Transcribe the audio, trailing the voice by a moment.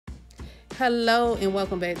Hello and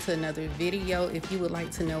welcome back to another video. If you would like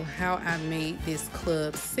to know how I made this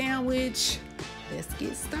club sandwich, let's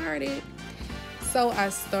get started. So I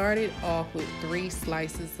started off with 3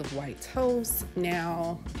 slices of white toast.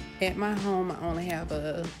 Now at my home I only have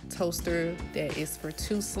a toaster that is for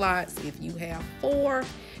 2 slots. If you have 4,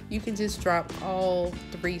 you can just drop all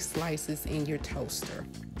 3 slices in your toaster.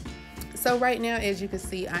 So right now, as you can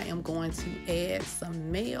see, I am going to add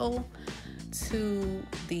some mayo to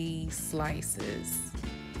the slices.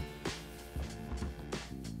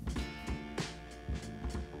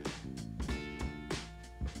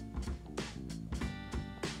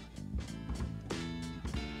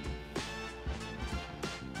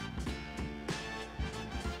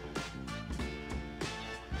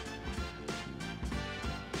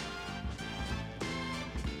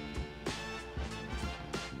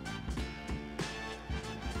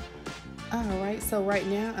 Alright, so right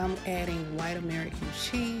now I'm adding white American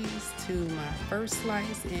cheese to my first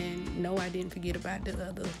slice, and no, I didn't forget about the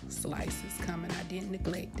other slices coming. I didn't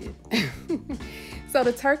neglect it. So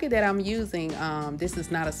the turkey that I'm using, this is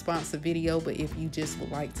not a sponsored video, but if you just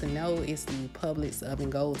would like to know, it's the Publix Oven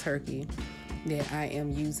Gold turkey that I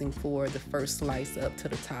am using for the first slice up to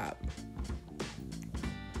the top.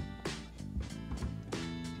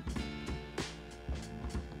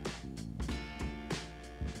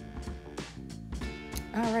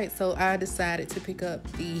 Alright, so I decided to pick up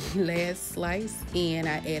the last slice and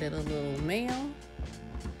I added a little mayo.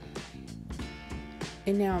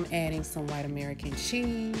 And now I'm adding some white American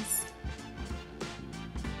cheese.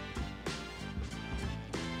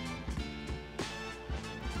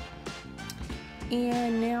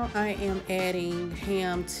 And now I am adding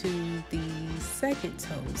ham to the second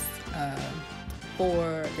toast.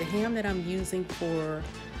 For the ham that I'm using for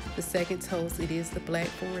the second toast, it is the Black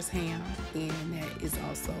Forest ham, and that is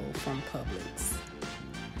also from Publix.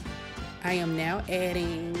 I am now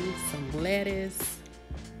adding some lettuce,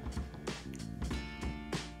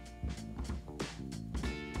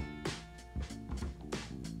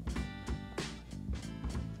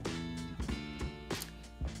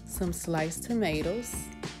 some sliced tomatoes,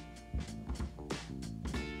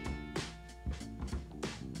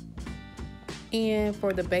 and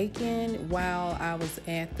for the bacon, while I was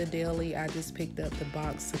at the deli, I just picked up the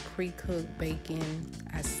box of pre-cooked bacon.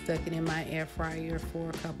 I stuck it in my air fryer for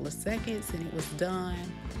a couple of seconds and it was done.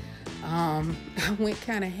 I went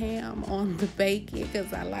kind of ham on the bacon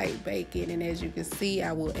because I like bacon, and as you can see,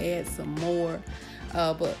 I will add some more.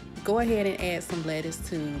 But go ahead and add some lettuce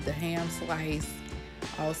to the ham slice,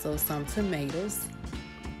 also some tomatoes.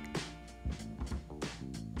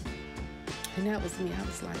 And that was me. I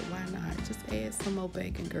was like, why not? Just add some more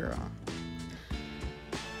bacon, girl.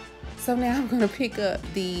 So now I'm going to pick up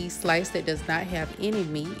the slice that does not have any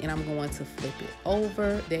meat, and I'm going to flip it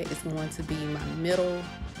over. That is going to be my middle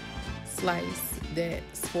slice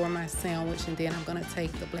that's for my sandwich. And then I'm going to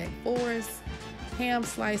take the Black Forest ham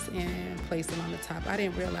slice and place it on the top. I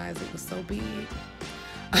didn't realize it was so big.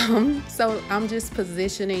 So I'm just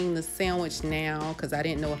positioning the sandwich now because I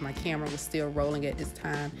didn't know if my camera was still rolling at this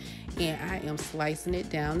time, and I am slicing it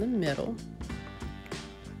down the middle.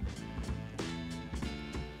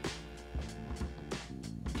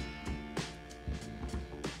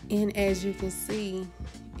 And as you can see,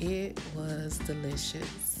 it was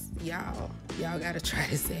delicious. Y'all gotta try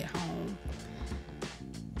this at home.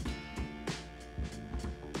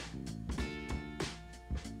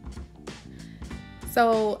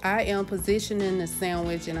 So I am positioning the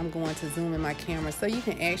sandwich, and I'm going to zoom in my camera so you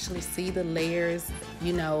can actually see the layers.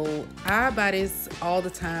 You know, I buy this all the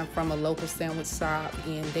time from a local sandwich shop,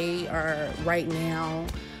 and they are right now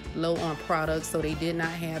low on products, so they did not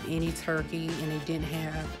have any turkey and they didn't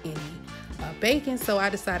have any bacon. So I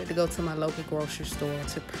decided to go to my local grocery store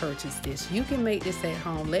to purchase this. You can make this at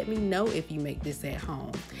home. Let me know if you make this at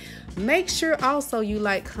home. Make sure also you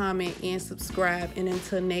like, comment, and subscribe. And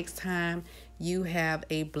until next time, you have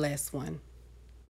a blessed one.